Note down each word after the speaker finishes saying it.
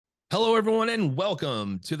Hello, everyone, and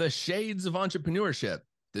welcome to the Shades of Entrepreneurship.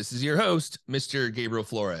 This is your host, Mr. Gabriel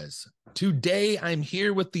Flores. Today, I'm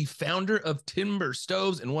here with the founder of Timber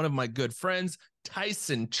Stoves and one of my good friends,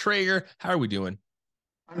 Tyson Traeger. How are we doing?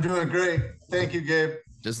 I'm doing great. Thank you, Gabe.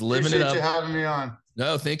 Just living it Appreciate you up. having me on.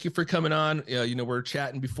 No, thank you for coming on. We're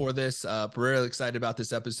chatting before this. We're really excited about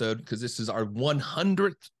this episode because this is our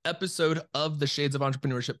 100th episode of the Shades of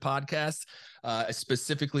Entrepreneurship podcast. I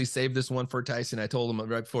specifically saved this one for Tyson. I told him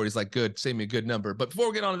right before, he's like, good, save me a good number. But before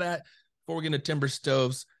we get on to that, before we get into Timber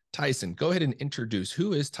Stoves, Tyson, go ahead and introduce,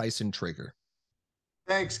 who is Tyson Traeger?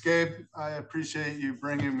 Thanks, Gabe. I appreciate you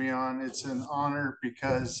bringing me on. It's an honor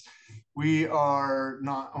because we are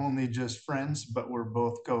not only just friends, but we're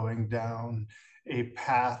both going down a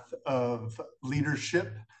path of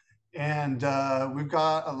leadership. And we've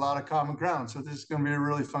got a lot of common ground. So this is going to be a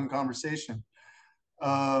really fun conversation.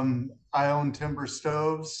 I own Timber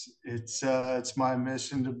Stoves. It's my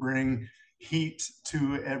mission to bring heat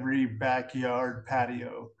to every backyard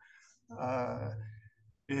patio. Uh,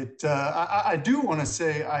 I do want to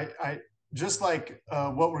say I just like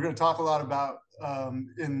what we're going to talk a lot about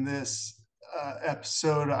in this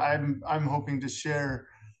episode. I'm hoping to share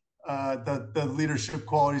the leadership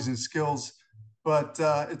qualities and skills, but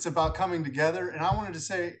it's about coming together. And I wanted to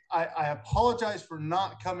say I apologize for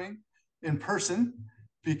not coming in person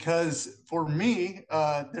because for me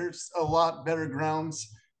there's a lot better grounds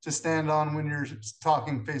to stand on when you're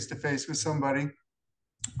talking face to face with somebody.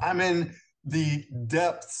 I'm in the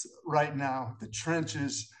depths right now, the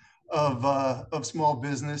trenches of small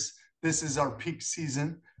business. This is our peak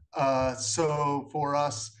season. So for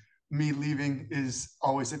us, me leaving is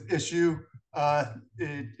always an issue.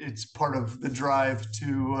 It's part of the drive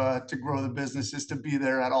to grow the business is to be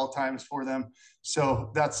there at all times for them.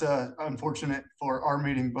 So that's unfortunate for our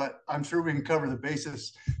meeting, but I'm sure we can cover the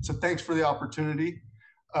basis. So thanks for the opportunity.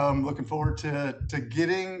 Looking forward to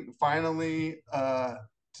getting finally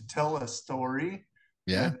to tell a story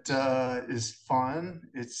that is fun.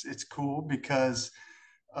 It's cool because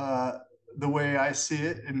the way I see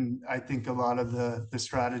it, and I think a lot of the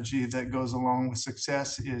strategy that goes along with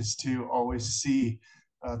success is to always see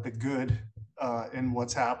the good in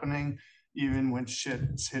what's happening, even when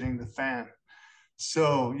shit's hitting the fan.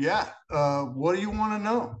 So yeah, what do you want to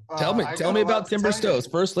know? Tell me about Timber Stoves.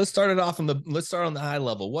 First, let's start on the high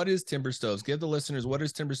level. What is Timber Stoves? Give the listeners what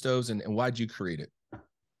is Timber Stoves and why'd you create it?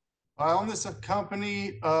 I own this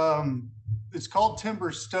company. It's called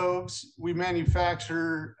Timber Stoves. We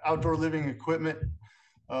manufacture outdoor living equipment.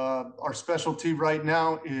 Our specialty right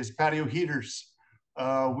now is patio heaters.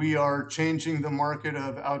 We are changing the market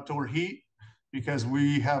of outdoor heat because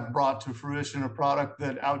we have brought to fruition a product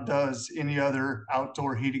that outdoes any other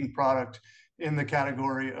outdoor heating product in the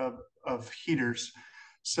category of heaters.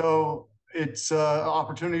 So it's an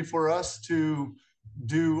opportunity for us to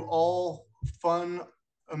do all fun,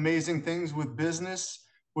 amazing things with business,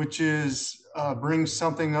 which is bring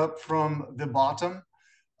something up from the bottom.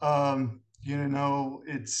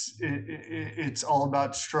 It's all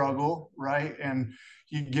about struggle, right? And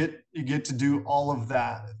you get to do all of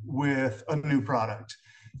that with a new product,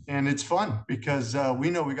 and it's fun because we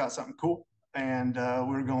know we got something cool, and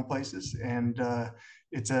we're going places, and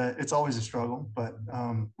it's always a struggle, but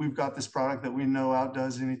we've got this product that we know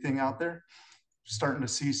outdoes anything out there. Starting to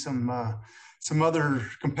see some other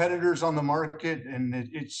competitors on the market, and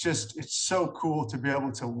it's so cool to be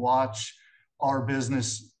able to watch our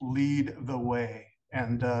business lead the way,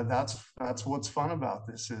 and that's what's fun about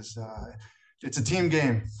this is it's a team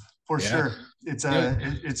game for sure. It's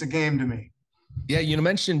a game to me. Yeah, you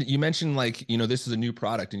mentioned this is a new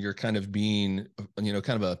product and you're kind of being kind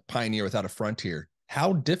of a pioneer without a frontier.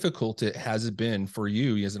 How difficult has it been for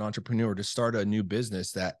you as an entrepreneur to start a new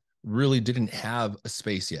business that really didn't have a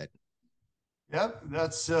space yet? Yep,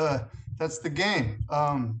 that's the game.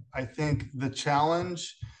 I think the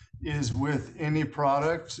challenge is with any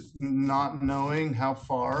product, not knowing how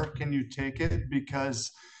far can you take it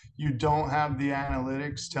because you don't have the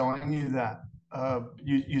analytics telling you that.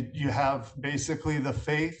 You have basically the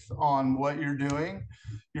faith on what you're doing,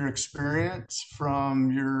 your experience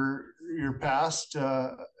from your past,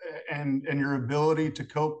 and your ability to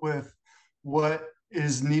cope with what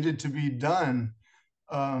is needed to be done.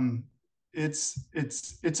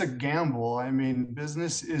 It's a gamble. I mean,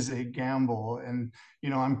 business is a gamble, and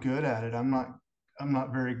I'm good at it. I'm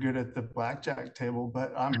not very good at the blackjack table,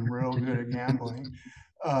 but I'm real good at gambling.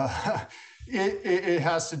 It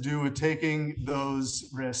has to do with taking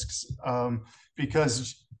those risks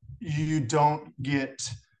because you don't get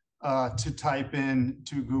to type in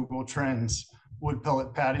to Google Trends wood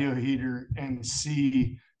pellet patio heater and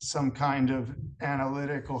see some kind of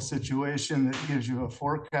analytical situation that gives you a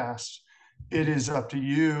forecast. It is up to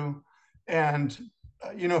you. And,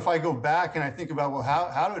 if I go back and I think about, well,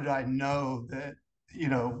 how did I know that,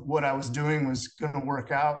 what I was doing was going to work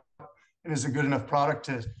out and is a good enough product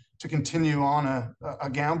to continue on a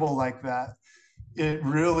gamble like that? It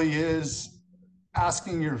really is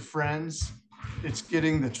asking your friends. It's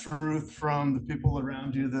getting the truth from the people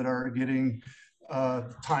around you that are getting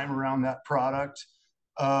time around that product.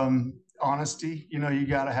 Honesty, you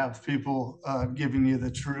got to have people giving you the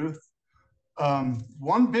truth.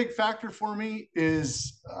 One big factor for me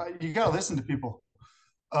is you got to listen to people.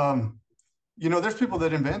 There's people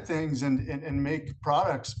that invent things and make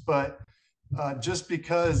products, but just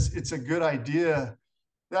because it's a good idea,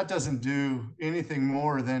 that doesn't do anything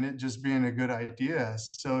more than it just being a good idea.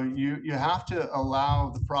 So you have to allow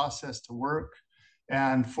the process to work.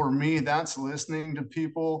 And for me, that's listening to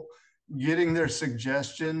people, getting their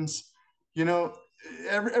suggestions.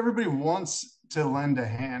 Everybody wants to lend a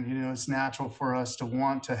hand. It's natural for us to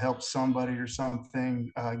want to help somebody or something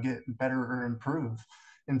get better or improve.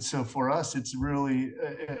 And so for us, it's really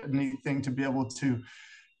a neat thing to be able to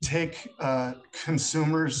take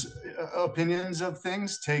consumers' opinions of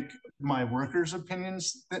things, take my workers'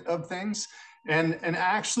 opinions of things, and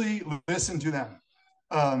actually listen to them.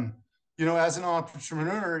 As an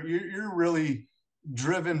entrepreneur, you're really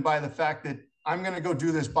driven by the fact that I'm going to go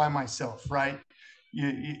do this by myself, right?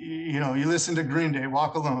 You listen to Green Day,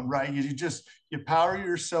 Walk Alone, right? You power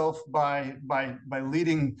yourself by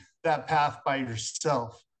leading that path by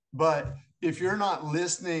yourself. But if you're not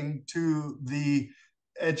listening to the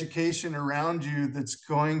education around you that's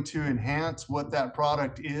going to enhance what that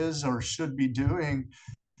product is or should be doing,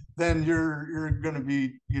 then you're going to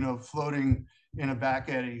be floating in a back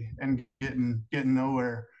eddy and getting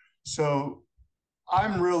nowhere. So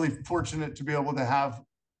I'm really fortunate to be able to have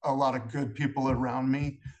a lot of good people around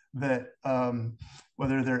me that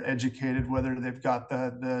whether they're educated, whether they've got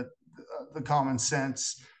the common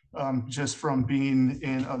sense, just from being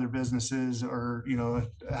in other businesses or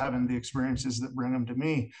having the experiences that bring them to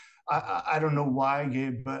me. I don't know why,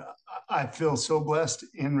 Gabe, but I feel so blessed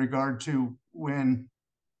in regard to when,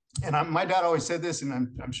 and my dad always said this, and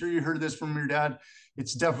I'm sure you heard this from your dad.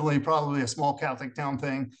 It's definitely probably a small Catholic town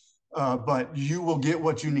thing, but you will get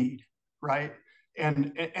what you need, right?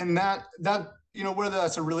 And that whether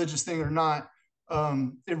that's a religious thing or not,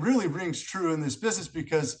 it really rings true in this business,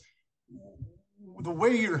 because the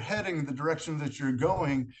way you're heading, the direction that you're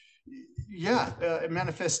going,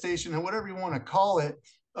 manifestation and whatever you want to call it,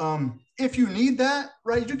 if you need that,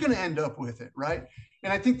 right, you're going to end up with it, right?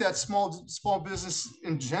 And I think that small business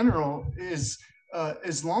in general is,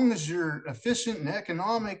 as long as you're efficient and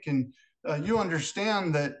economic, and you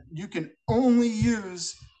understand that you can only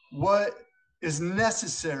use what is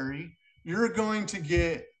necessary, you're going to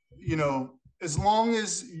get, as long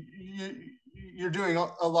as you're doing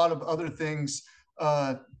a lot of other things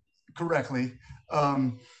correctly,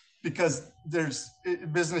 because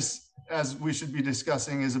business, as we should be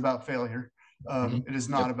discussing, is about failure. It is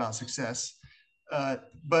not about success.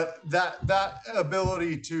 But that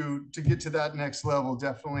ability to get to that next level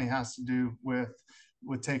definitely has to do with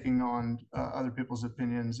taking on other people's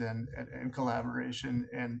opinions and collaboration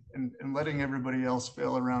and letting everybody else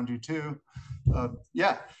fail around you too.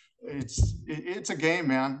 It's a game,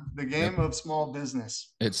 man. The game of small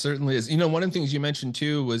business. It certainly is. One of the things you mentioned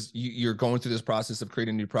too was you're going through this process of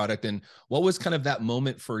creating a new product. And what was kind of that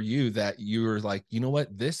moment for you that you were like, you know what,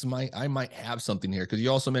 I might have something here? Because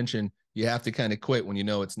you also mentioned you have to kind of quit when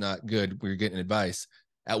it's not good, when you're getting advice.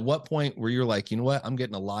 At what point where you're like, you know what, I'm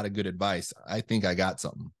getting a lot of good advice, I think I got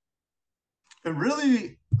something? It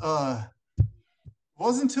really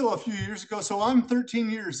wasn't until a few years ago. So I'm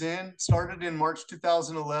 13 years in, started in March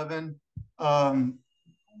 2011.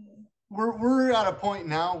 We're at a point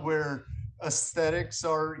now where aesthetics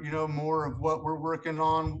are, more of what we're working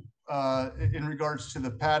on in regards to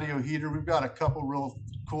the patio heater. We've got a couple real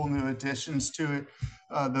cool new additions to it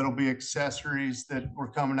that'll be accessories that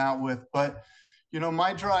we're coming out with. But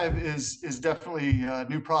my drive is definitely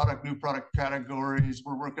new product categories.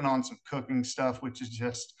 We're working on some cooking stuff, which is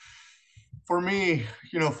just, for me,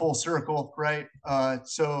 full circle, right?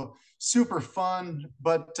 So super fun.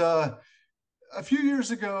 But a few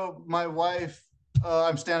years ago, my wife,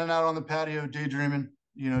 I'm standing out on the patio, daydreaming,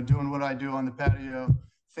 doing what I do on the patio,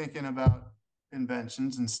 thinking about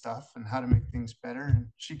inventions and stuff and how to make things better. And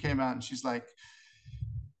she came out and she's like,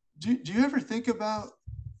 do you ever think about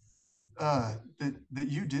that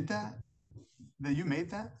you did that you made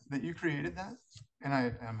that you created that? And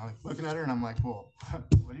I'm like looking at her and I'm like, well,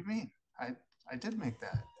 what do you mean? I did make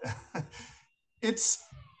that. It's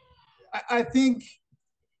I think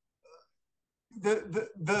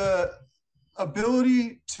the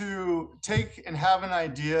ability to take and have an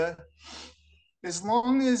idea, as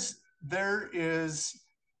long as there is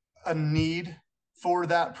a need for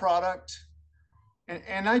that product,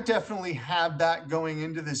 and I definitely have that going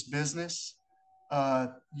into this business.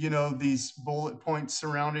 These bullet points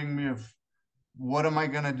surrounding me of what am I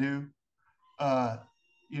going to do? Uh,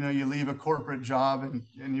 you leave a corporate job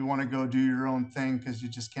and you want to go do your own thing because you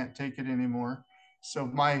just can't take it anymore. So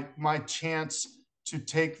my chance to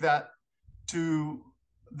take that to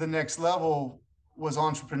the next level was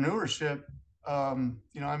entrepreneurship. I'm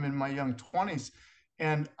in my young 20s,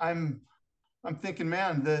 and I'm thinking,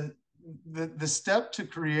 man, the step to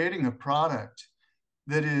creating a product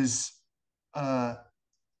that is uh,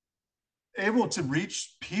 able to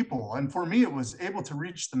reach people, and for me, it was able to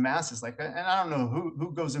reach the masses. Like, and I don't know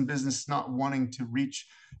who goes in business not wanting to reach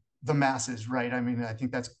the masses, right? I mean, I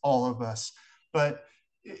think that's all of us. But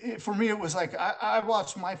for me, it was like I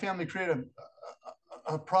watched my family create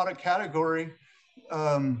a product category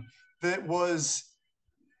that was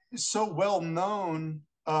so well known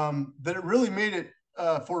that it really made it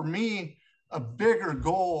for me a bigger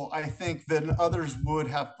goal, I think, than others would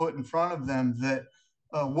have put in front of them. That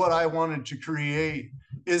what I wanted to create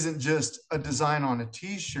isn't just a design on a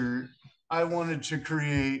t-shirt. I wanted to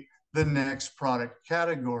create the next product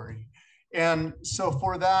category. And so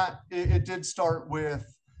for that, it did start with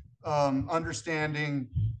understanding,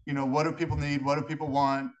 what do people need? What do people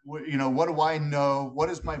want? What do I know? What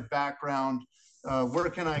is my background? Where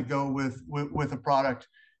can I go with a product?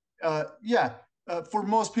 For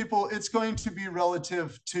most people, it's going to be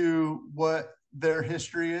relative to what their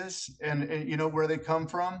history is and where they come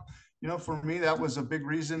from. For me, that was a big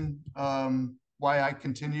reason why I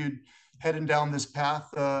continued heading down this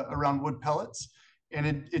path around wood pellets, and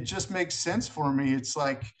it just makes sense for me. It's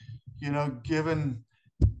like, given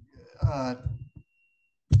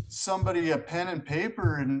somebody a pen and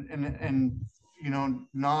paper and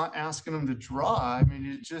not asking them to draw. I mean,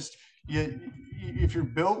 it just, if you're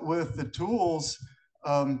built with the tools,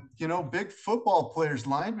 big football players,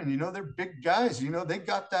 linemen, they're big guys, they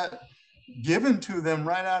got that given to them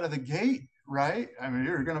right out of the gate, right? I mean,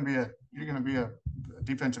 you're going to be a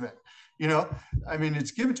defensive end, I mean,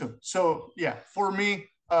 it's given to them. So yeah, for me,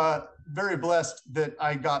 very blessed that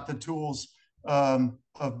I got the tools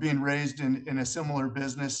of being raised in a similar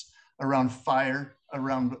business around fire,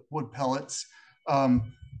 around wood pellets.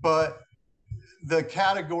 But the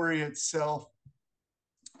category itself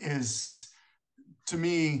is, to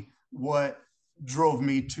me, what drove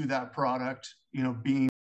me to that product, being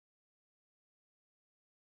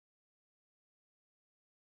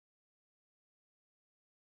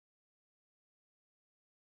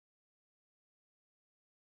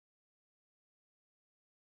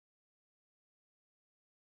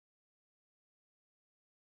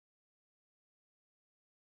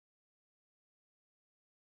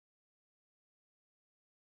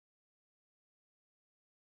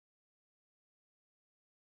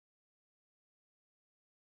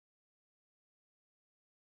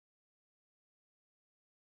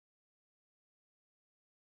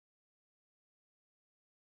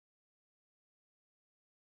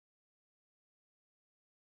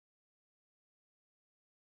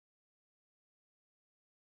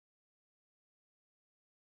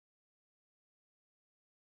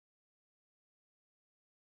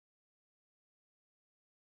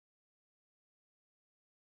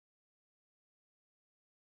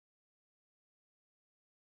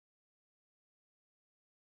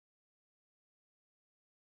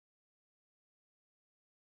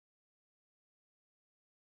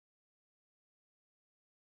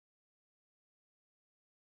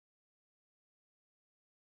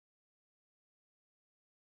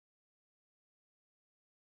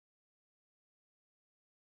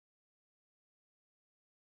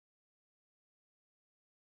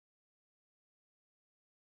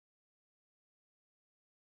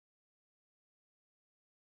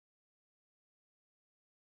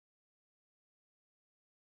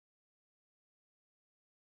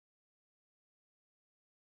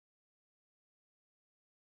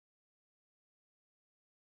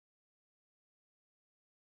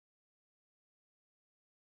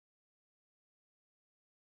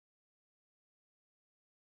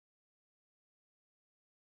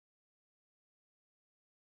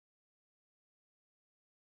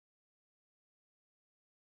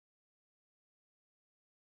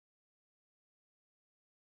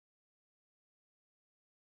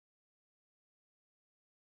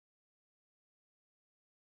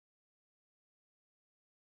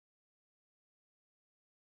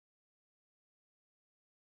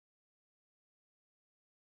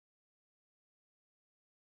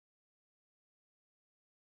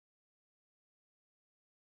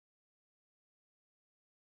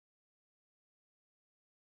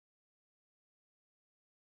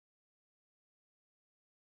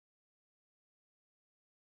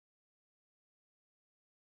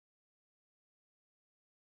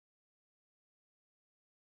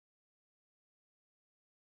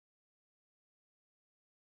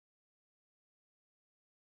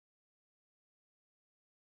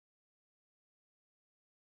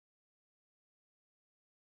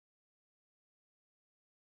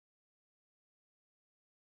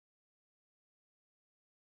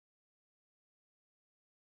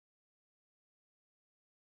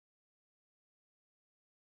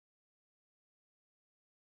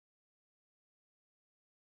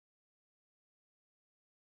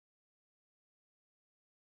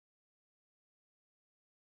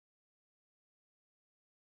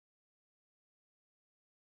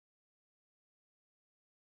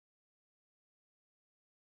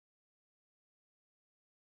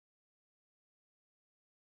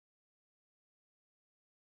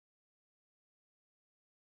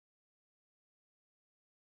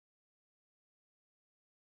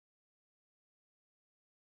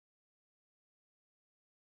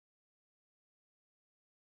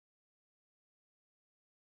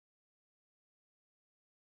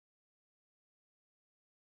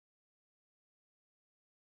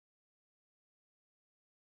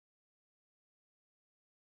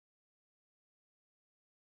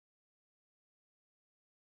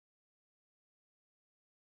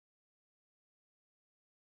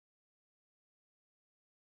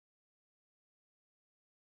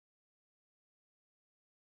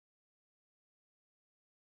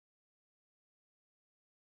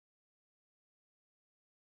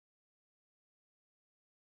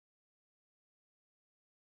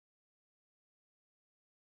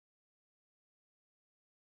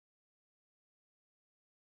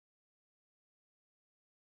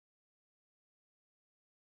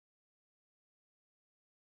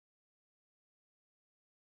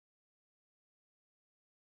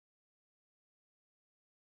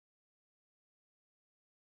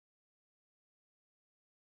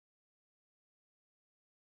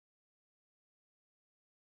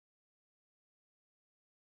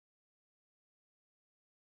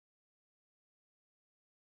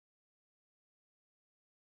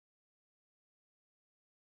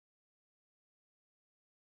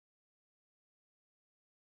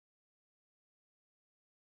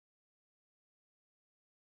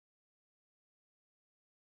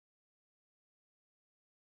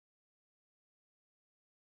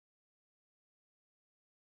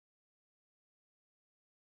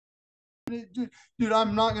Dude,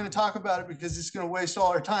 I'm not going to talk about it because it's going to waste all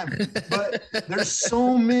our time. But there's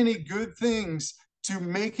so many good things to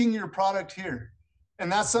making your product here.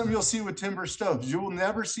 And that's something you'll see with timber stoves. You will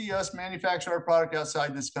never see us manufacture our product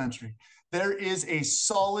outside this country. There is a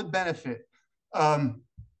solid benefit.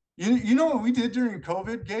 You know what we did during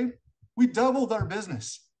COVID, Gabe? We doubled our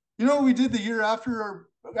business. You know what we did the year after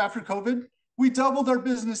COVID? We doubled our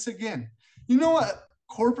business again. You know what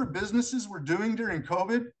corporate businesses were doing during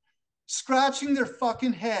COVID? Scratching their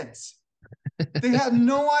fucking heads. They had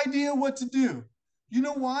no idea what to do. You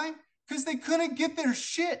know why? Because they couldn't get their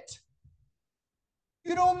shit.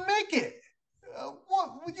 You don't make it. What?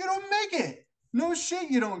 You don't make it. No shit,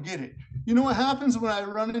 you don't get it. You know what happens when I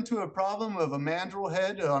run into a problem of a mandrel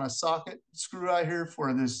head on a socket screw out here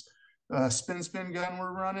for this spin gun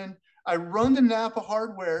we're running? I run to Napa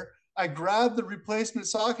Hardware, I grab the replacement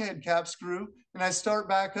socket head cap screw, and I start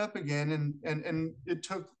back up again. And it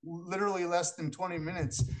took literally less than 20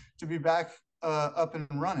 minutes to be back up and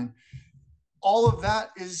running. All of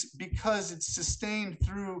that is because it's sustained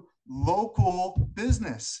through local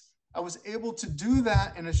business. I was able to do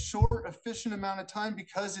that in a short, efficient amount of time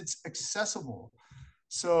because it's accessible.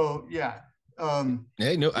 So yeah.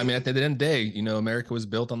 Hey, no, I mean, at the end of the day, you know, America was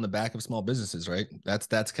built on the back of small businesses, right?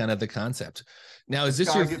 That's kind of the concept. Now, is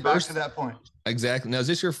this your get first? Back to that point. Exactly. Now, is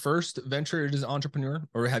this your first venture as an entrepreneur,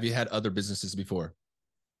 or have you had other businesses before?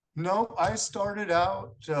 No, I started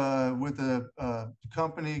out with a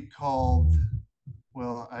company called,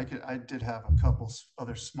 well, I did have a couple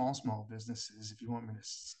other small businesses. If you want me to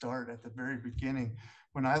start at the very beginning,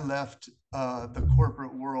 when I left the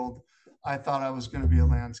corporate world, I thought I was going to be a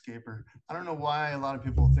landscaper. I don't know why a lot of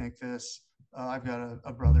people think this. I've got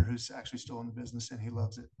a brother who's actually still in the business and he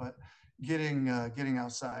loves it. But getting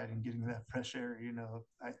outside and getting that fresh air, you know,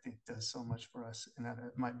 I think does so much for us. And that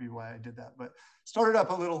might be why I did that. But started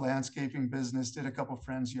up a little landscaping business, did a couple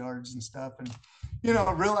friends' yards and stuff. And, you know,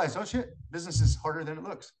 realized, oh shit, business is harder than it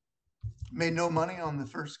looks. Made no money on the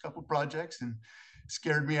first couple projects and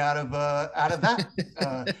scared me out of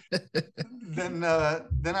that. Then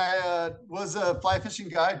I was a fly fishing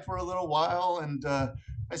guide for a little while, and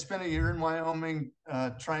I spent a year in Wyoming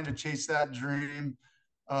trying to chase that dream.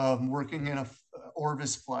 Working in a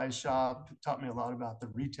Orvis fly shop taught me a lot about the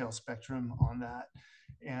retail spectrum on that,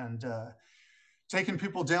 and taking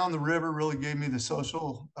people down the river really gave me the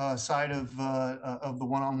social side of the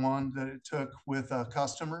one-on-one that it took with a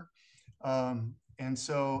customer. And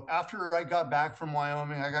so after I got back from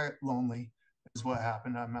Wyoming, I got lonely is what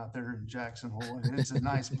happened. I'm out there in Jackson Hole and it's a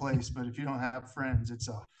nice place, but if you don't have friends, it's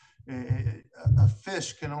a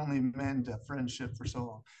fish can only mend a friendship for so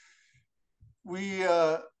long.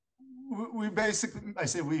 We basically, I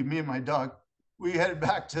say we, me and my dog, we headed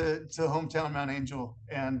back to hometown Mount Angel,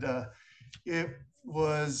 and it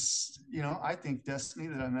was, you know, I think destiny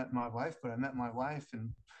that I met my wife, but I met my wife,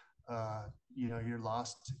 and you know, you're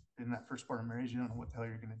lost in that first part of marriage. You don't know what the hell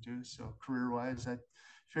you're going to do. So career-wise, I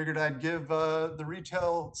figured I'd give the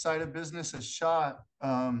retail side of business a shot.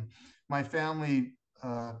 My family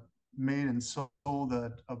made and sold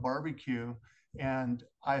a barbecue, and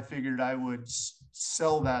I figured I would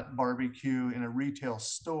sell that barbecue in a retail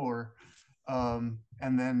store, and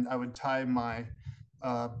then I would tie my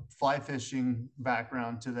fly fishing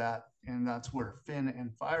background to that. And that's where Fin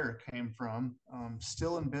and Fire came from.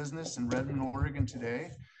 Still in business in Redmond, Oregon today.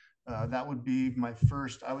 That would be my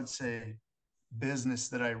first, I would say, business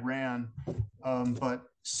that I ran, but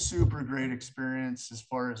super great experience as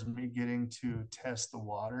far as me getting to test the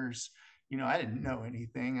waters. You know, I didn't know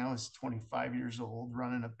anything. I was 25 years old,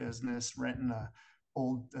 running a business, renting a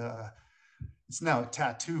old, it's now a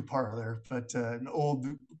tattoo parlor, but an old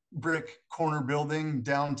brick corner building,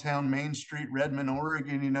 downtown Main Street, Redmond,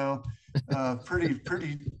 Oregon. You know,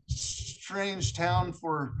 pretty strange town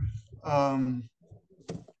for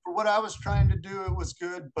what I was trying to do. It was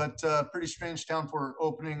good, but pretty strange town for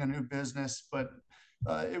opening a new business. But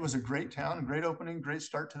it was a great town, great opening, great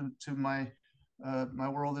start to my my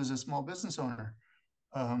world as a small business owner.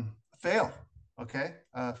 Fail. Okay.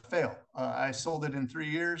 Fail. I sold it in 3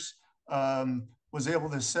 years. Was able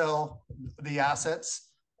to sell the assets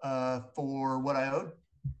for what I owed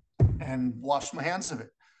and washed my hands of it.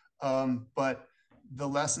 But the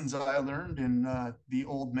lessons I learned in the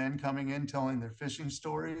old men coming in, telling their fishing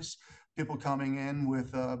stories, people coming in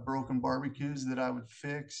with broken barbecues that I would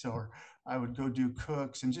fix, or I would go do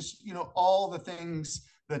cooks, and just, you know, all the things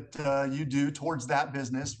that you do towards that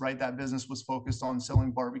business, right? That business was focused on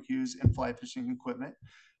selling barbecues and fly fishing equipment.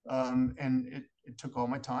 And it took all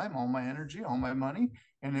my time, all my energy, all my money,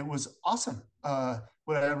 and it was awesome.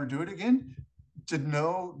 Would I ever do it again? To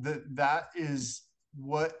know that that is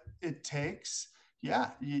what it takes,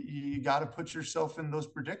 yeah, you got to put yourself in those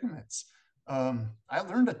predicaments. I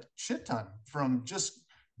learned a shit ton from just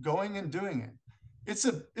going and doing it. It's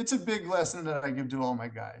a big lesson that I give to all my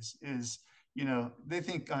guys is, they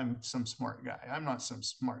think I'm some smart guy. I'm not some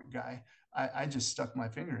smart guy. I just stuck my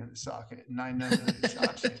finger in the socket and I know that it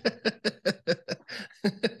shot shit.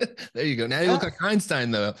 There you go. Now you Yeah. look like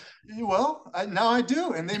Einstein, though. Well, now I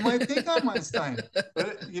do, and they might think I'm Einstein.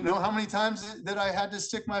 But you know how many times that I had to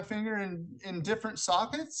stick my finger in different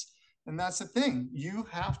sockets? And that's the thing. You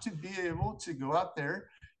have to be able to go out there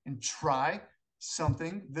and try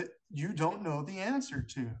something that you don't know the answer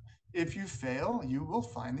to. If you fail, you will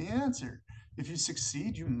find the answer. If you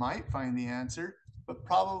succeed, you might find the answer, but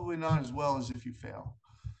probably not as well as if you fail.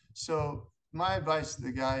 So my advice to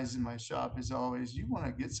the guys in my shop is always, you want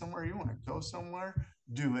to get somewhere, you want to go somewhere,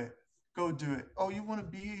 do it. Go do it. Oh, you want to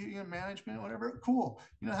be in management, whatever? Cool.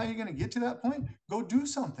 You know how you're going to get to that point? Go do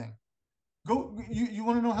something. Go. You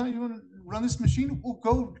want to know how you want to run this machine? Well,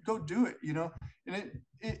 go do it. And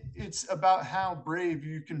it's about how brave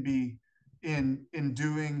you can be in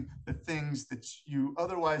doing the things that you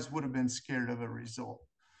otherwise would have been scared of a result.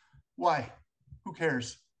 Why? Who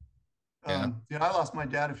cares? Yeah. I lost my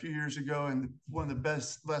dad a few years ago, and one of the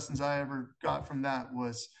best lessons I ever got from that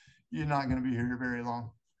was, you're not going to be here very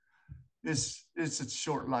long. It's a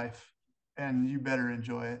short life, and you better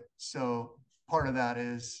enjoy it. So part of that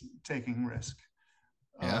is taking risk.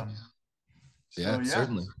 Yeah. Yeah,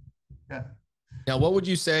 Certainly. Yeah. Now, what would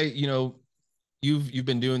you say, you've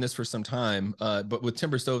been doing this for some time, but with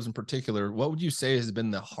timber stoves in particular, what would you say has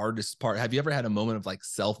been the hardest part? Have you ever had a moment of like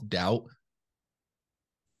self-doubt?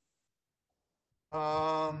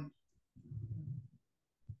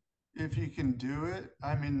 If you can do it,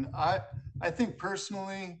 I mean, I think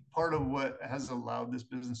personally, part of what has allowed this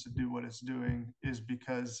business to do what it's doing is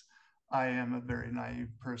because I am a very naive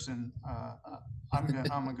person.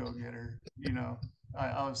 I'm a go-getter.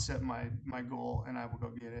 I'll set my goal and I will go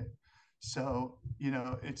get it. So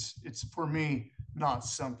it's for me not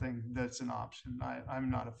something that's an option. I'm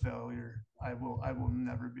not a failure. I will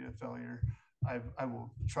never be a failure. I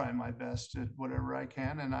will try my best at whatever I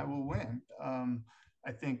can, and I will win.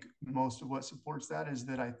 I think most of what supports that is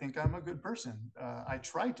that I think I'm a good person. I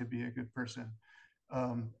try to be a good person.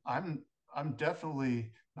 I'm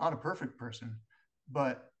definitely not a perfect person,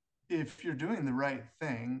 but if you're doing the right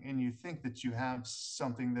thing and you think that you have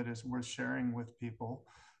something that is worth sharing with people,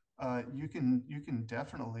 you can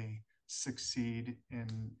definitely succeed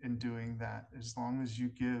in doing that as long as you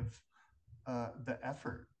give the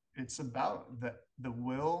effort. It's about the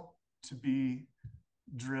will to be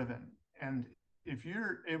driven. And if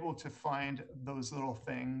you're able to find those little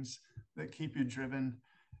things that keep you driven,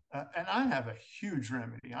 and I have a huge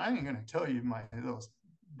remedy. I ain't going to tell you my little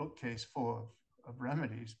bookcase full of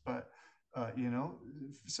remedies, but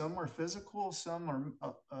some are physical, some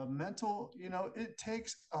are mental. It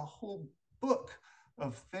takes a whole book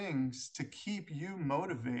of things to keep you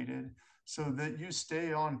motivated so that you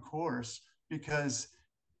stay on course. Because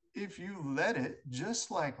if you let it, just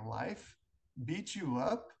like life, beat you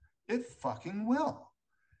up, it fucking will.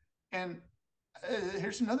 And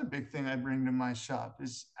here's another big thing I bring to my shop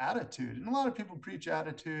is attitude. And a lot of people preach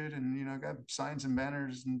attitude and, got signs and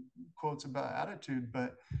banners and quotes about attitude,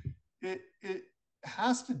 but it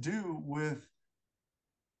has to do with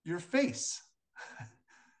your face.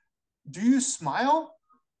 Do you smile?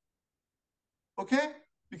 Okay.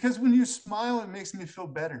 Because when you smile, it makes me feel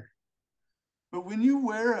better. But when you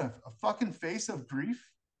wear a fucking face of grief,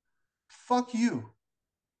 fuck you.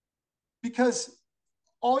 Because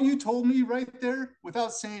all you told me right there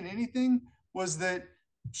without saying anything was that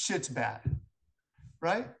shit's bad,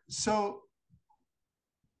 right? So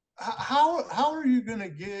how are you going to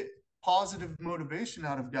get positive motivation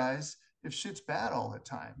out of guys if shit's bad all the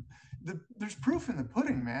time? There's proof in the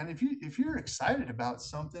pudding, man. If you're excited about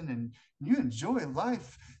something and you enjoy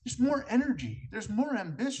life, there's more energy, there's more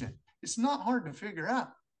ambition. It's not hard to figure out,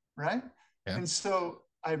 right? Yeah. And so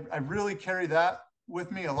I really carry that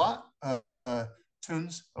with me a lot.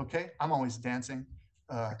 Tunes, okay? I'm always dancing.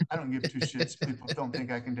 I don't give two shits. People don't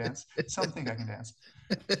think I can dance. Some think I can dance.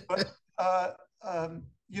 But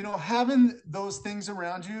having those things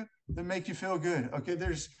around you that make you feel good. Okay,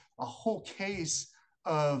 there's a whole case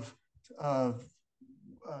of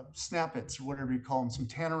snappets, or whatever you call them, some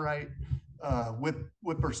tannerite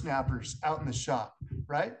whippersnappers out in the shop,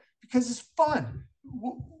 right? Because it's fun.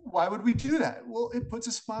 Why would we do that? Well, it puts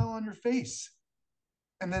a smile on your face,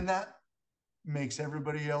 and then that makes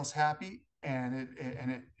everybody else happy, and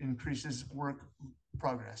it increases work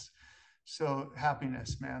progress. So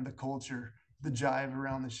happiness, man, the culture, the jive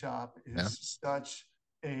around the shop Yeah. is such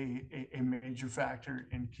a major factor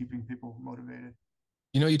in keeping people motivated.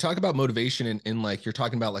 You talk about motivation in like you're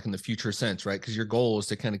talking about like in the future sense, right? Because your goal is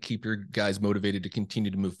to kind of keep your guys motivated to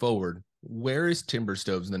continue to move forward. Where is Timber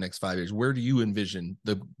Stoves in the next 5 years? Where do you envision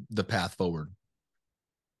the path forward?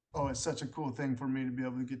 Oh, it's such a cool thing for me to be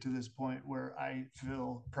able to get to this point where I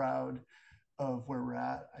feel proud of where we're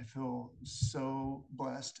at. I feel so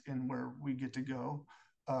blessed in where we get to go.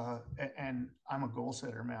 And I'm a goal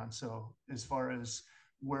setter, man. So as far as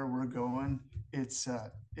where we're going, it's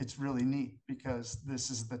really neat because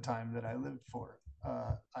this is the time that I lived for.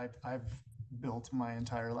 I've built my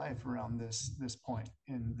entire life around this point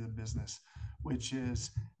in the business, which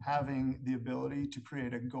is having the ability to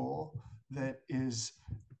create a goal that is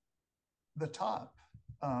the top.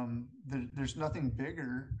 There's nothing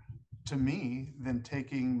bigger to me than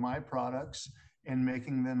taking my products and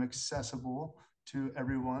making them accessible to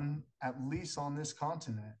everyone, at least on this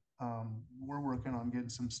continent. We're working on getting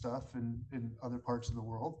some stuff in other parts of the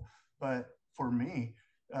world, but for me,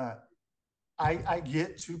 I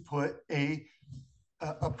get to put a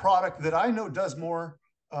product that I know does more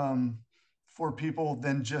for people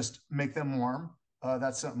than just make them warm.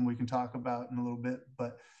 That's something we can talk about in a little bit,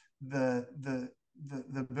 but the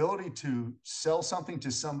ability to sell something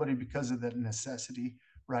to somebody because of that necessity,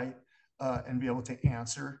 right? And be able to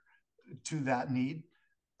answer to that need,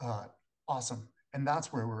 awesome. And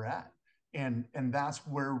that's where we're at. And that's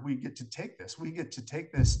where we get to take this. We get to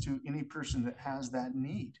take this to any person that has that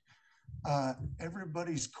need.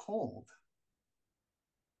 Everybody's cold.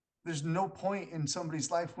 There's no point in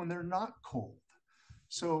somebody's life when they're not cold.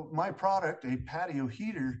 So my product, a patio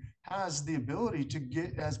heater, has the ability to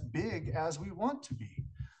get as big as we want to be.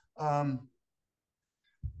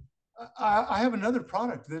 I have another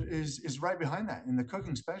product that is right behind that in the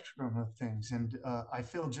cooking spectrum of things, and I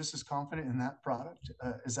feel just as confident in that product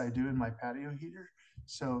as I do in my patio heater.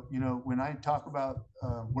 So when I talk about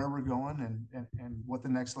where we're going and what the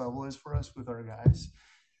next level is for us with our guys,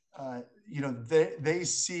 they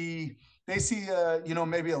see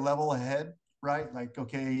maybe a level ahead, right? Like,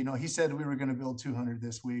 okay, he said we were going to build 200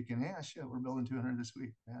 this week, and yeah, shit, we're building 200 this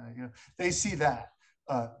week. They see that.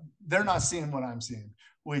 They're not seeing what I'm seeing,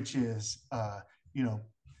 which is,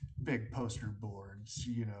 big poster boards,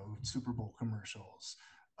 Super Bowl commercials,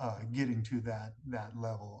 getting to that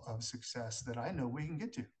level of success that I know we can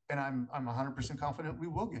get to, and I'm 100% confident we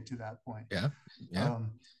will get to that point. Yeah, yeah.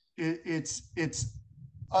 It's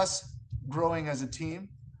us growing as a team,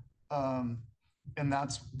 and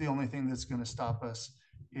that's the only thing that's going to stop us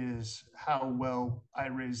is how well I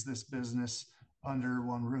raise this business under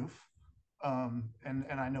one roof.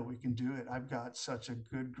 And I know we can do it. I've got such a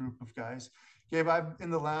good group of guys. Gabe, I've in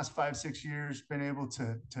the last 5-6 years been able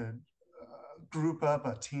to group up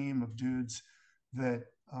a team of dudes that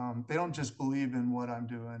they don't just believe in what I'm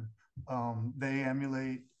doing. They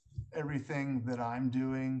emulate everything that I'm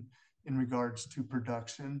doing in regards to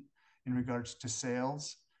production, in regards to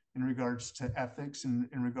sales, in regards to ethics, and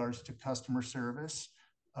in regards to customer service.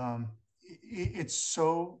 It's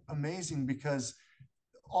so amazing because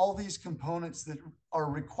all these components that are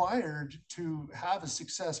required to have a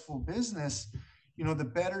successful business, the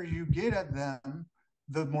better you get at them,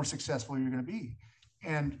 the more successful you're going to be.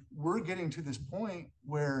 And we're getting to this point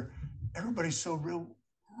where everybody's so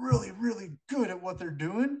really, really good at what they're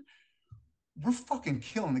doing. We're fucking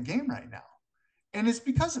killing the game right now. And it's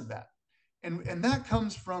because of that. And that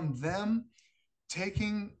comes from them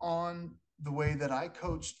taking on the way that I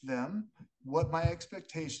coached them, what my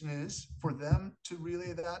expectation is for them to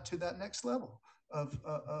relay that to that next level of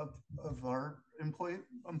our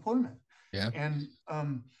employment. Yeah. And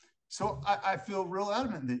so I feel real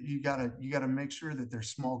adamant that you gotta make sure that there's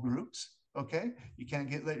small groups. Okay, you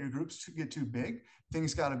can't let your groups get too big.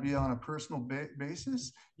 Things got to be on a personal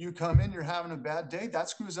basis. You come in, you're having a bad day, that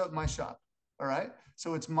screws up my shop. All right,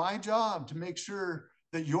 so it's my job to make sure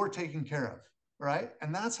that you're taken care of. Right,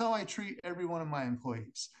 and that's how I treat every one of my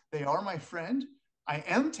employees. They are my friend. I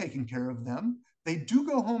am taking care of them. They do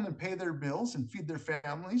go home and pay their bills and feed their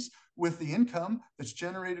families with the income that's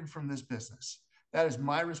generated from this business. That is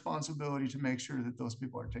my responsibility to make sure that those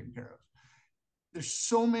people are taken care of. There's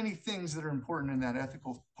so many things that are important in that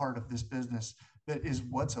ethical part of this business that is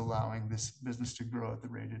what's allowing this business to grow at the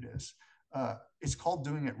rate it is. It's called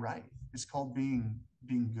doing it right. It's called being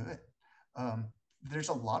good. There's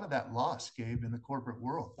a lot of that lost, Gabe, in the corporate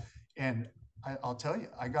world. And I'll tell you,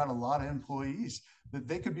 I got a lot of employees that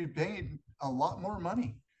they could be paid a lot more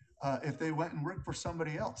money if they went and worked for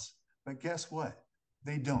somebody else. But guess what?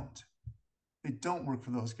 They don't. They don't work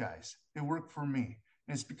for those guys. They work for me.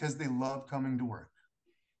 And it's because they love coming to work.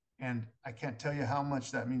 And I can't tell you how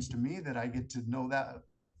much that means to me that I get to know that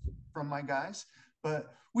from my guys.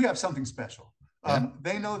 But we have something special. Yeah.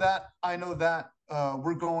 They know that. I know that.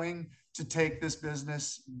 We're going to take this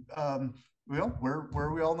business,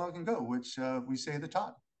 where we all know it can go, which we say the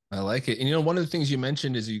top. I like it. And, you know, one of the things you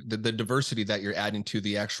mentioned is the diversity that you're adding to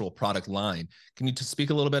the actual product line. Can you speak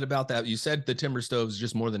a little bit about that? You said the timber stove is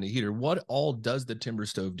just more than a heater. What all does the timber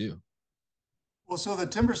stove do? Well, so the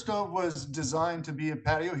timber stove was designed to be a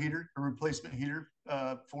patio heater, a replacement heater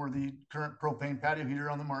for the current propane patio heater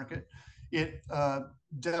on the market. It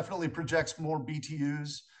definitely projects more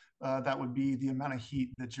BTUs. That would be the amount of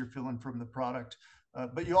heat that you're feeling from the product.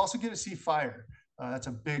 But you also get to see fire. That's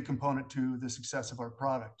a big component to the success of our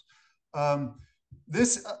product.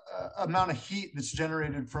 This amount of heat that's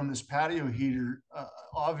generated from this patio heater,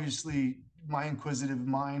 obviously my inquisitive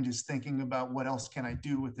mind is thinking about what else can I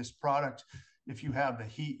do with this product. If you have the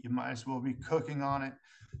heat, you might as well be cooking on it.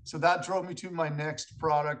 So that drove me to my next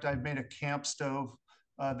product. I made a camp stove.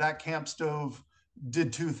 That camp stove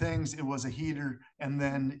did two things. It was a heater, and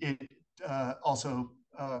then it also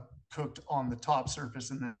cooked on the top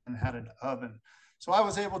surface and then had an oven. So I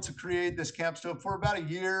was able to create this camp stove for about a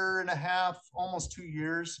year and a half, almost 2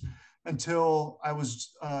 years, until I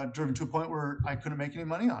was driven to a point where I couldn't make any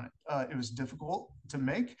money on it. It was difficult to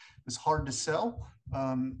make. It was hard to sell.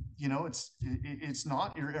 You know, it's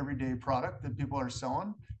not your everyday product that people are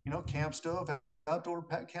selling. You know, camp stove, outdoor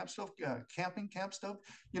camp stove, camping camp stove.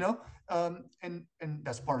 You know, and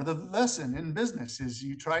that's part of the lesson in business is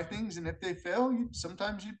you try things, and if they fail,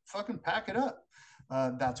 sometimes you fucking pack it up.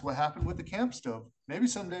 That's what happened with the camp stove. Maybe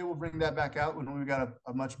someday we'll bring that back out when we've got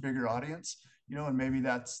a much bigger audience, you know, and maybe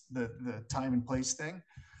that's the time and place thing.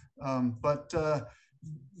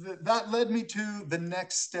 That led me to the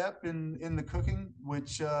next step in the cooking,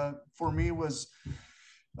 which for me was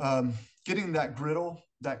getting that griddle,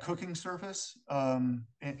 that cooking surface.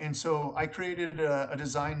 And so I created a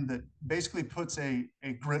design that basically puts a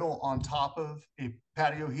griddle on top of a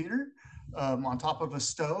patio heater, on top of a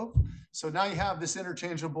stove. So now you have this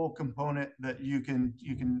interchangeable component that you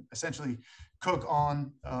can essentially cook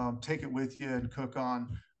on, take it with you and cook on.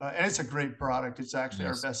 And it's a great product. It's actually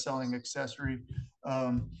our best-selling accessory.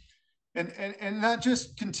 And that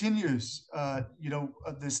just continues. You know,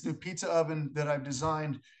 this new pizza oven that I've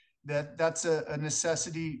designed, that's a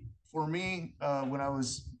necessity for me. When I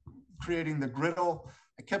was creating the griddle,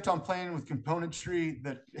 I kept on playing with componentry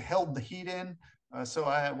that held the heat in. So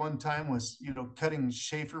I at one time was, you know, cutting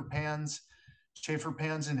Schaefer pans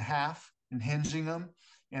in half and hinging them,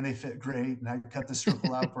 and they fit great. And I cut the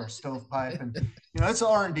circle out for a stovepipe, and you know, it's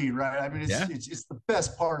R&D, right? I mean, it's the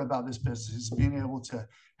best part about this business is being able to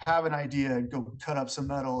have an idea and go cut up some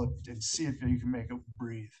metal and see if you can make it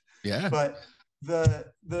breathe. Yeah. But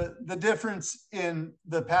the difference in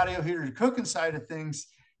the patio heater cooking side of things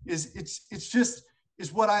is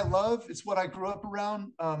it's what I love. It's what I grew up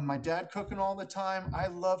around. My dad cooking all the time. I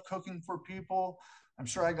love cooking for people. I'm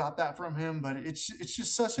sure I got that from him, but it's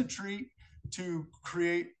just such a treat to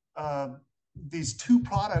create these two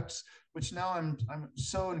products, which now I'm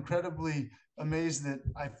so incredibly amazed that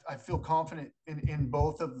I feel confident in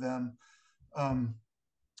both of them,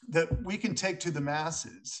 that we can take to the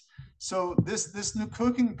masses. So this new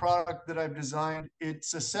cooking product that I've designed,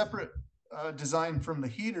 it's a separate design from the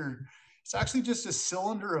heater. It's actually just a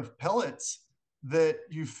cylinder of pellets that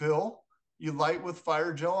you fill, you light with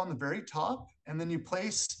fire gel on the very top, and then you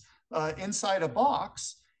place inside a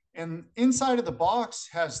box. And inside of the box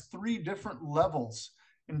has 3 different levels.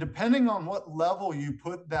 And depending on what level you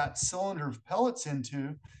put that cylinder of pellets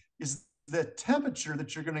into is the temperature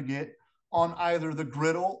that you're going to get on either the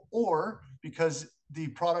griddle, or because the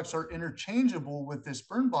products are interchangeable with this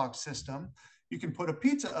burn box system, you can put a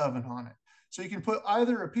pizza oven on it. So you can put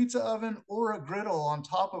either a pizza oven or a griddle on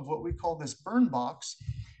top of what we call this burn box.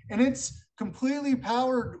 And it's completely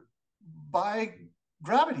powered by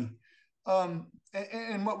gravity.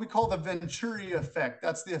 And what we call the Venturi effect.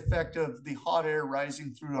 That's the effect of the hot air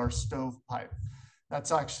rising through our stovepipe.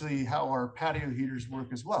 That's actually how our patio heaters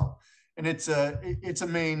work as well. And it's a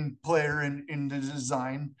main player in the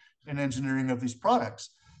design and engineering of these products.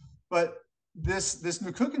 But this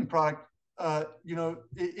new cooking product, you know,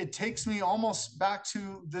 it takes me almost back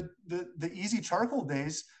to the easy charcoal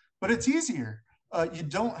days, but it's easier. You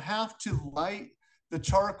don't have to light the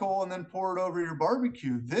charcoal and then pour it over your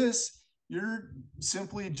barbecue. You're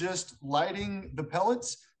simply just lighting the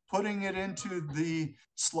pellets, putting it into the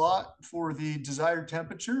slot for the desired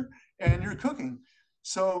temperature, and you're cooking.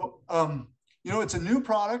 So, you know, it's a new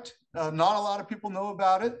product. Not a lot of people know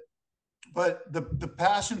about it, but the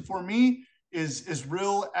passion for me is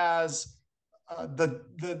real as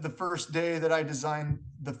the first day that I designed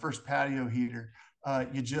the first patio heater.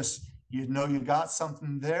 You know you got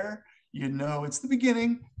something there. You know it's the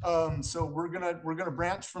beginning. So we're gonna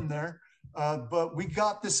branch from there. But we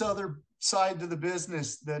got this other side to the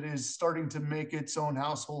business that is starting to make its own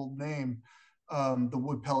household name, the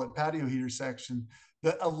wood pellet patio heater section,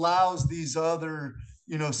 that allows these other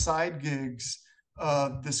side gigs,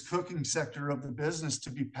 this cooking sector of the business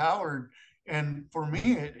to be powered. And for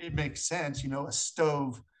me, it makes sense. A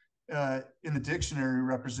stove in the dictionary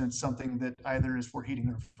represents something that either is for heating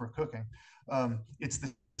or for cooking. It's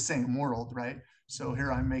the same world, right? So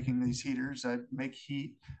here I'm making these heaters. I make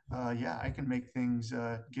heat. Yeah, I can make things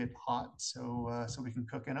get hot, so we can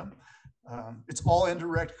cook in them. It's all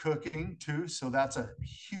indirect cooking too, so that's a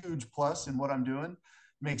huge plus in what I'm doing.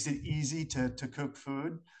 Makes it easy to cook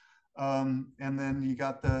food. And then you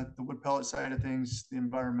got the wood pellet side of things, the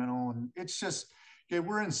environmental, and it's just, okay,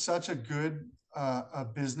 we're in such a good a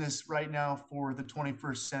business right now for the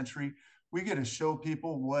 21st century. We get to show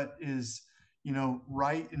people what is,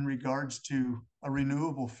 right in regards to a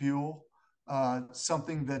renewable fuel,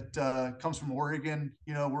 something that comes from Oregon.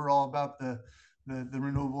 We're all about the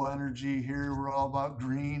renewable energy here. We're all about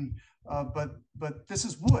green, but this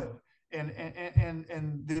is wood.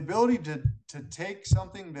 And the ability to take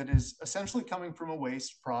something that is essentially coming from a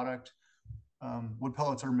waste product. Wood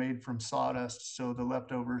pellets are made from sawdust, so the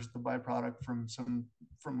leftovers, the byproduct from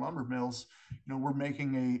lumber mills, we're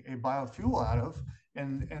making a biofuel out of,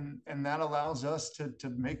 and that allows us to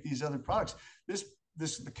make these other products.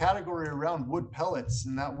 The category around wood pellets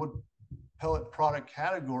and that wood pellet product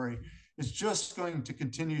category is just going to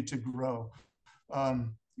continue to grow.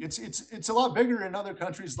 It's a lot bigger in other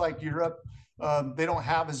countries like Europe. They don't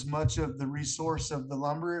have as much of the resource of the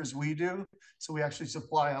lumber as we do, so we actually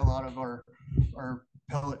supply a lot of our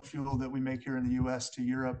pellet fuel that we make here in the U.S. to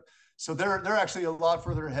Europe. So they're actually a lot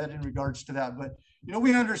further ahead in regards to that. But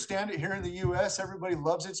we understand it here in the U.S. Everybody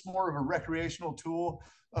loves it. It's more of a recreational tool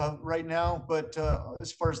right now. But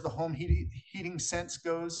as far as the home heating sense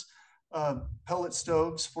goes, pellet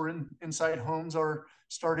stoves for inside homes are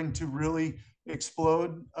starting to really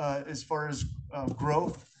explode as far as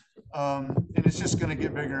growth, and it's just going to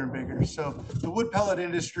get bigger and bigger. So the wood pellet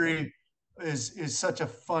industry is such a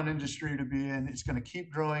fun industry to be in. It's going to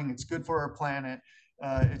keep growing. It's good for our planet.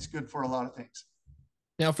 It's good for a lot of things.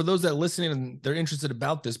 Now, for those that are listening and they're interested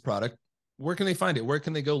about this product, where can they find it? Where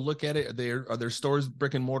can they go look at it? Are there stores,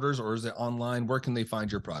 brick and mortars, or is it online? Where can they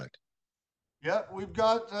find your product? Yeah, we've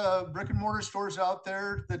got brick and mortar stores out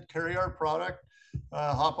there that carry our product.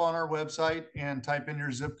 Hop on our website and type in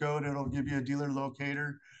your zip code. It'll give you a dealer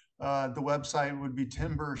locator. The website would be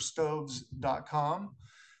timberstoves.com.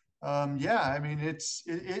 Yeah, I mean,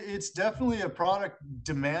 it's definitely a product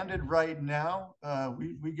demanded right now.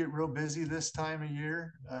 We get real busy this time of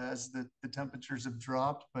year as the temperatures have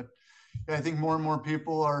dropped, but I think more and more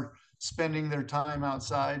people are spending their time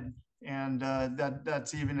outside, and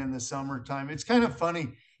that's even in the summertime. It's kind of funny,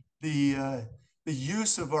 the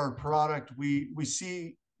use of our product. We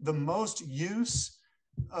see the most use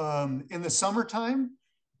in the summertime,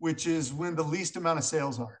 which is when the least amount of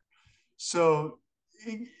sales are. So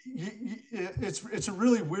it's a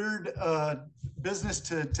really weird business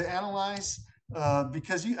to analyze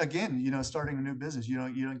because starting a new business, you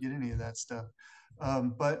don't get any of that stuff.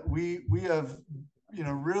 But we have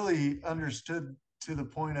really understood to the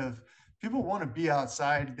point of people want to be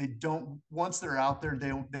outside. They don't, once they're out there, they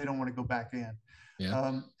don't want to go back in.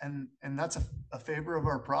 Yeah. And that's a favor of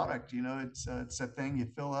our product. It's a thing you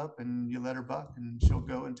fill up and you let her buck, and she'll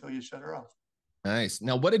go until you shut her off. Nice.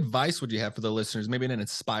 Now, what advice would you have for the listeners? Maybe an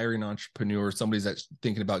aspiring entrepreneur, somebody that's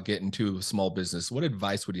thinking about getting to a small business. What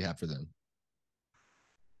advice would you have for them?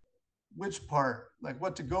 Which part? Like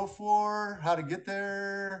what to go for, how to get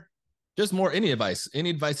there? Just more, any advice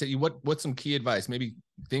that what's some key advice? Maybe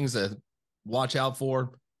things to watch out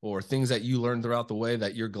for, or things that you learned throughout the way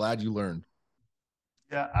that you're glad you learned.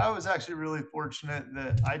 Yeah, I was actually really fortunate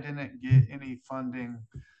that I didn't get any funding,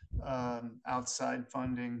 outside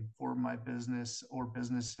funding for my business or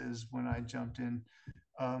businesses when I jumped in.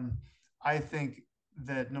 I think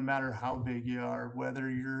that no matter how big you are, whether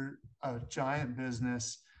you're a giant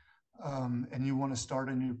business and you want to start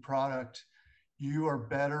a new product, you are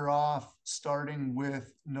better off starting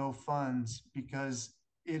with no funds, because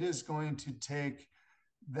it is going to take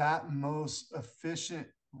that most efficient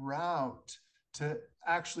route to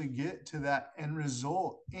actually get to that end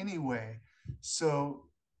result anyway. So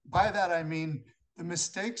by that, I mean, the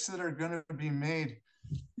mistakes that are going to be made,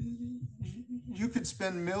 you could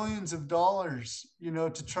spend millions of dollars,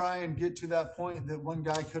 to try and get to that point that one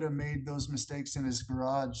guy could have made those mistakes in his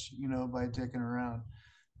garage, by dicking around.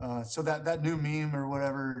 So that new meme or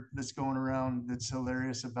whatever that's going around that's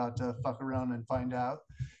hilarious about fuck around and find out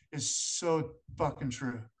is so fucking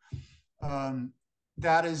true.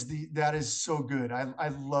 That is so good. I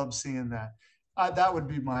love seeing that. That would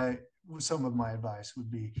be some of my advice would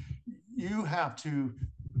be, you have to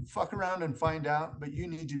fuck around and find out, but you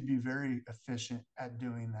need to be very efficient at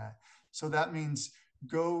doing that. So that means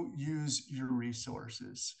go use your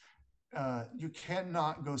resources. You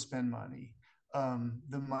cannot go spend money.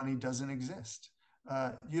 The money doesn't exist.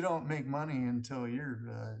 You don't make money until you're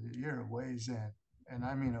a ways in, and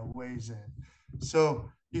I mean a ways in. So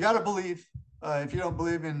you got to believe. If you don't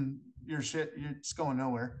believe in your shit, it's going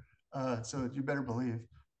nowhere. So you better believe.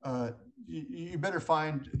 You better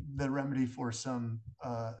find the remedy for some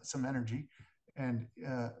energy. And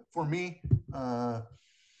for me, I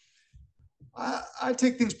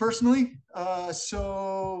take things personally.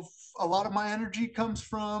 So a lot of my energy comes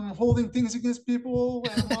from holding things against people,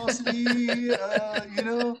 animosity,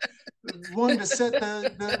 wanting to set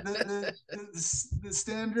the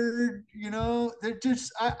standard, they're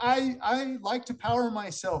just, I like to power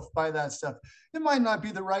myself by that stuff. It might not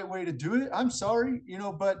be the right way to do it. I'm sorry,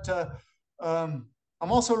 but I'm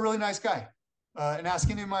also a really nice guy. And ask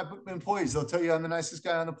any of my employees, they'll tell you I'm the nicest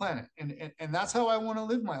guy on the planet. And that's how I want to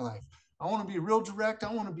live my life. I want to be real direct.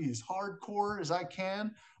 I want to be as hardcore as I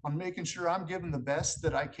can on making sure I'm giving the best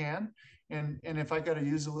that I can. And if I got to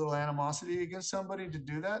use a little animosity against somebody to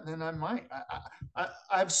do that, then I might.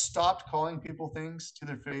 I've stopped calling people things to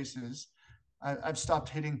their faces. I've stopped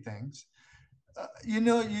hitting things. You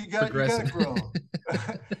got to grow.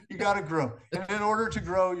 You got to grow. And in order to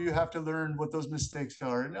grow, you have to learn what those mistakes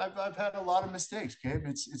are. And I've had a lot of mistakes, Gabe.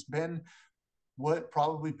 It's been what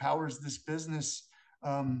probably powers this business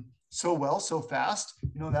so well, so fast.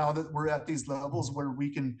 Now that we're at these levels where we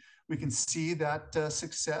can see that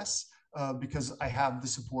success because I have the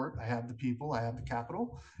support, I have the people, I have the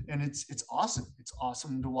capital, and it's awesome. It's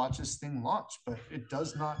awesome to watch this thing launch, but it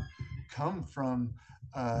does not come from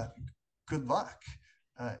good luck.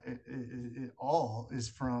 It all is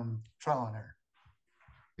from trial and error.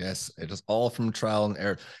 Yes, it is all from trial and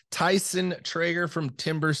error. Tyson Traeger from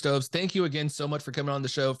Timber Stoves, thank you again so much for coming on the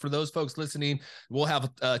show. For those folks listening, we'll have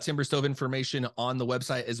Timber Stove information on the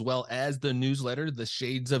website as well as the newsletter,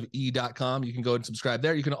 theshadesofE.com. You can go and subscribe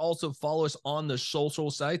there. You can also follow us on the social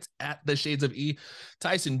sites at the Shades of E.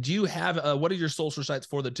 Tyson, do you have, what are your social sites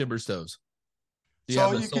for the Timber Stoves?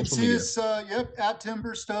 So you can see us, at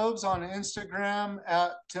Timber Stoves on Instagram,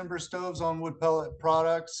 at Timber Stoves on Wood Pellet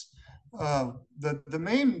Products. The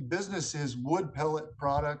main business is Wood Pellet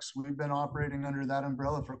Products. We've been operating under that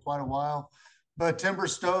umbrella for quite a while, but Timber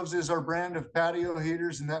Stoves is our brand of patio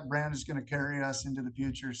heaters, and that brand is going to carry us into the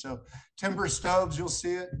future. So Timber Stoves, you'll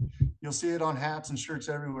see it on hats and shirts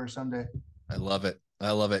everywhere someday. I love it.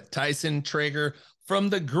 I love it. Tyson Traeger from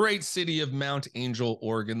the great city of Mount Angel,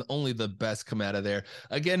 Oregon. Only the best come out of there.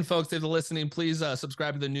 Again, folks, if you're listening, please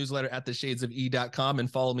subscribe to the newsletter at theshadesofE.com and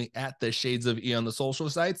follow me at the Shades of E on the social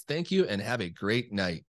sites. Thank you and have a great night.